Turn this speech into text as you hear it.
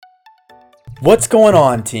What's going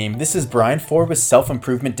on, team? This is Brian Ford with Self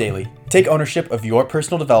Improvement Daily. Take ownership of your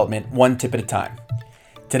personal development one tip at a time.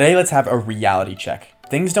 Today, let's have a reality check.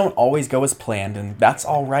 Things don't always go as planned, and that's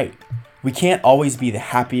all right. We can't always be the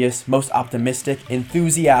happiest, most optimistic,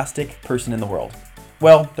 enthusiastic person in the world.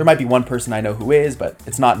 Well, there might be one person I know who is, but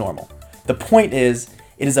it's not normal. The point is,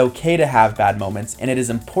 it is okay to have bad moments, and it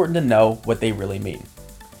is important to know what they really mean.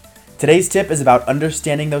 Today's tip is about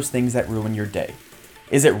understanding those things that ruin your day.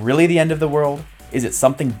 Is it really the end of the world? Is it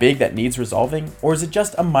something big that needs resolving? Or is it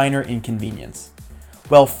just a minor inconvenience?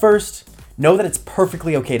 Well, first, know that it's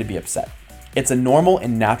perfectly okay to be upset. It's a normal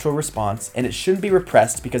and natural response, and it shouldn't be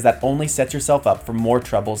repressed because that only sets yourself up for more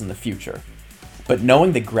troubles in the future. But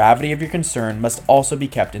knowing the gravity of your concern must also be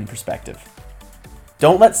kept in perspective.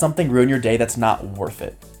 Don't let something ruin your day that's not worth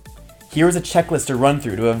it. Here is a checklist to run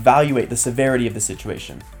through to evaluate the severity of the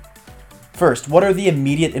situation. First, what are the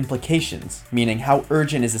immediate implications, meaning how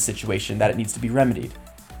urgent is the situation that it needs to be remedied?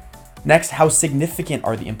 Next, how significant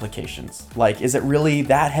are the implications? Like, is it really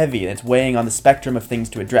that heavy and it's weighing on the spectrum of things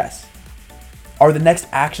to address? Are the next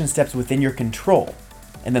action steps within your control?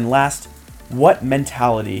 And then last, what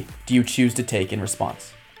mentality do you choose to take in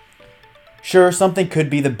response? Sure, something could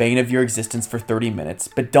be the bane of your existence for 30 minutes,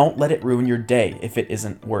 but don't let it ruin your day if it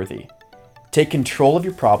isn't worthy. Take control of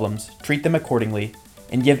your problems, treat them accordingly,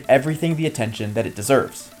 and give everything the attention that it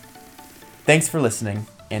deserves. Thanks for listening,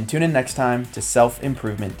 and tune in next time to Self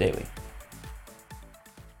Improvement Daily.